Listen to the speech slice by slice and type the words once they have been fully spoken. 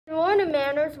morning,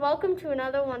 Manners. Welcome to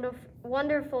another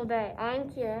wonderful day. I'm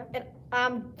Kira. And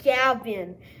I'm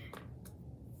Gavin.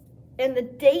 And the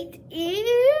date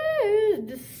is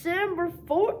December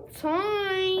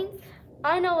 14th.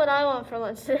 I know what I want for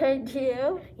lunch today, do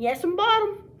you? Yes, and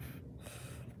bottom.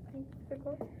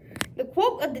 The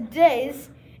quote of the day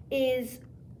is,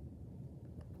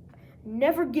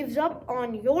 never gives up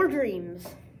on your dreams.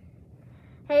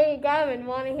 Hey, Gavin,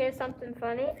 want to hear something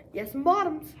funny? Yes, and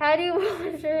bottoms. How do you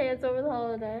wash your hands over the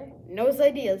holiday? Knows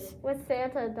ideas. With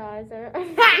sanitizer.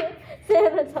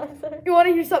 Sanitizer. You want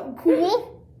to hear something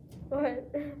cool? What?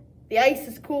 The ice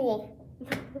is cool.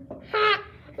 Ha!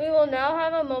 We will now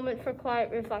have a moment for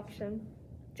quiet reflection.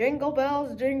 Jingle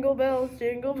bells, jingle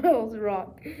bells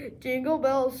rock. Jingle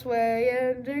bells sway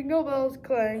and jingle bells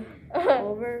clang.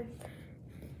 Over.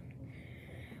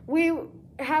 We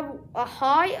have a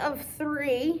high of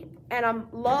 3 and a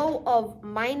low of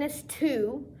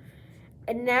 -2.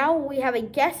 And now we have a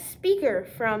guest speaker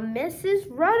from Mrs.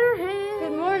 Rutherham.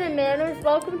 Good morning, Manners.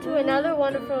 Welcome to another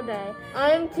wonderful day.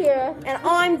 I'm Kira. And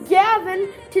I'm Gavin.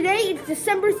 Today it's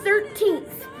December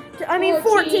 13th. I mean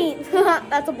 14th.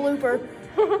 That's a blooper.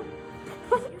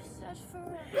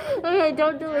 Okay,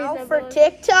 don't delete Now that. for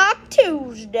TikTok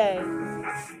Tuesday.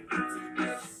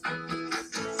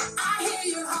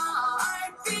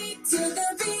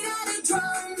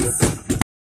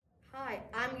 Hi,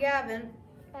 I'm Gavin.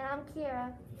 And I'm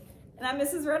Kira. And I'm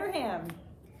Mrs. Rutherham.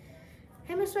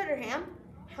 Hey, Miss Rutherham,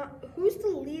 who's the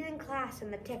leading class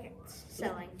in the tickets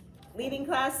selling? Leading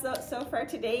class so far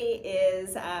today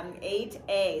is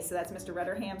 8A, so that's Mr.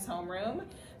 Rutherham's homeroom,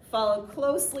 followed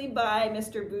closely by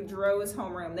Mr. Boudreau's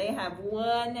homeroom. They have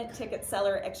one ticket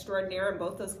seller extraordinaire in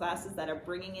both those classes that are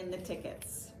bringing in the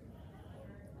tickets.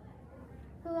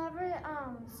 Whoever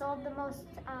sold the most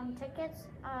tickets,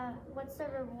 what's the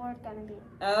reward going to be?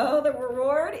 Oh, the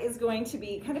reward is going to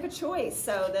be kind of a choice.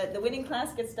 So the winning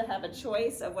class gets to have a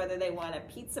choice of whether they want a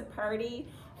pizza party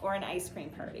or an ice cream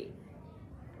party.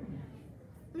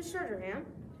 Miss Rutherham,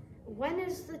 when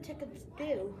is the tickets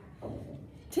due?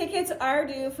 Tickets are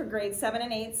due for grades 7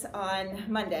 and 8s on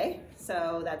Monday,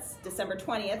 so that's December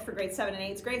 20th for grades 7 and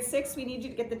 8s. Grade 6, we need you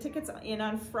to get the tickets in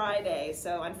on Friday,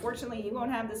 so unfortunately you won't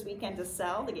have this weekend to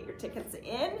sell to get your tickets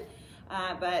in,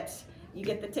 but you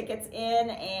get the tickets in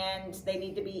and they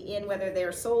need to be in whether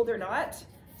they're sold or not.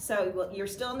 So you're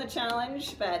still in the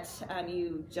challenge, but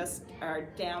you just are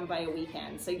down by a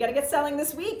weekend. So you got to get selling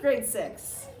this week, grade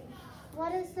 6.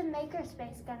 What is the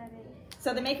makerspace going to be?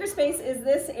 So the makerspace is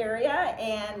this area,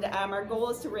 and our goal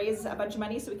is to raise a bunch of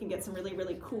money so we can get some really,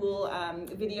 really cool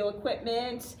video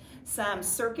equipment, some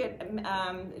circuit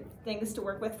things to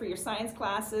work with for your science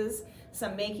classes,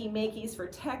 some makey-makeys for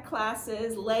tech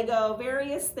classes, Lego,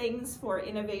 various things for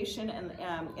innovation and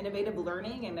innovative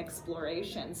learning and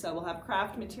exploration. So we'll have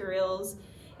craft materials,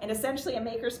 and essentially a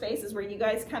makerspace is where you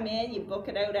guys come in, you book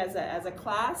it out as a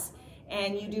class,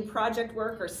 and you do project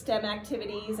work or STEM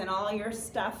activities, and all your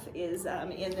stuff is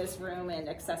in this room and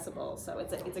accessible. So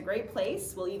it's a great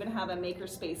place. We'll even have a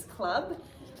makerspace club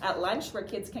at lunch where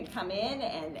kids can come in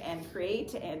and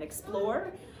create and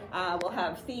explore. We'll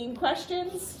have theme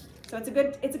questions. So it's a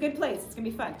good place. It's gonna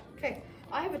be fun. Okay,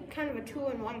 I have a kind of a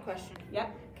 2-in-1 question. Yep.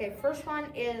 Okay, first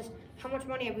one is how much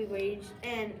money have we raised,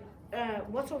 and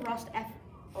what's a rough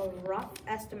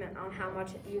estimate on how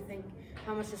much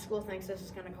the school thinks this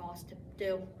is going to cost to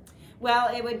do? Well,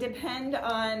 it would depend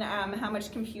on how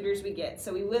much computers we get.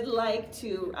 So we would like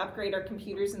to upgrade our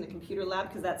computers in the computer lab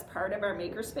because that's part of our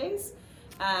makerspace.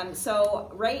 So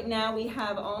right now we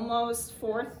have almost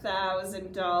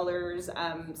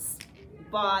 $4,000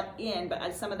 bought in,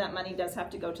 but some of that money does have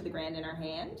to go to the grant in our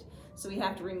hand. So we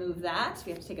have to remove that.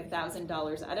 We have to take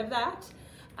 $1,000 out of that.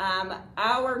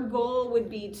 Our goal would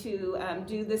be to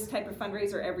do this type of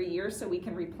fundraiser every year so we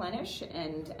can replenish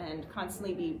and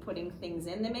constantly be putting things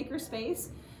in the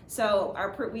makerspace. So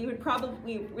we would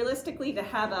probably, realistically, to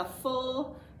have a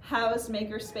full house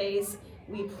makerspace,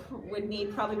 we would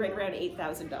need probably right around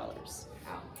 $8,000.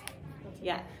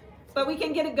 Yeah, but we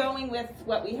can get it going with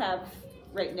what we have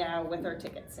right now with our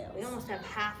ticket sales. We almost have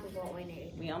half of what we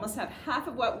need. We almost have half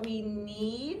of what we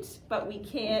need, but we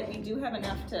do have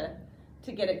enough to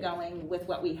get it going with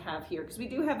what we have here, because we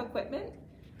do have equipment,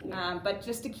 but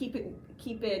just to keep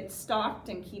it stocked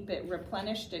and keep it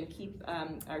replenished and keep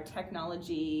our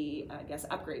technology, I guess,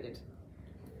 upgraded.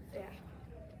 Yeah.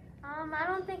 I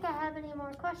don't think I have any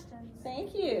more questions.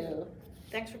 Thank you.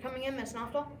 Thanks for coming in, Miss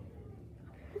Noftel.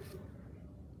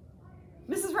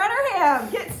 Mrs.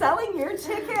 Rutherham, get selling your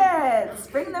tickets.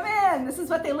 Bring them in. This is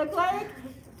what they look like.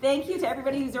 Thank you to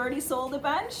everybody who's already sold a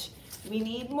bunch. We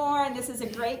need more, and this is a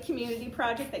great community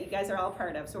project that you guys are all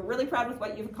part of. So we're really proud with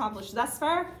what you've accomplished thus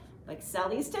far. Like, sell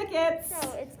these tickets.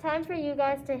 So it's time for you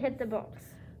guys to hit the books.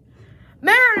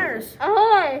 Mariners!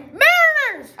 Ahoy!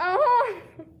 Mariners! Ahoy!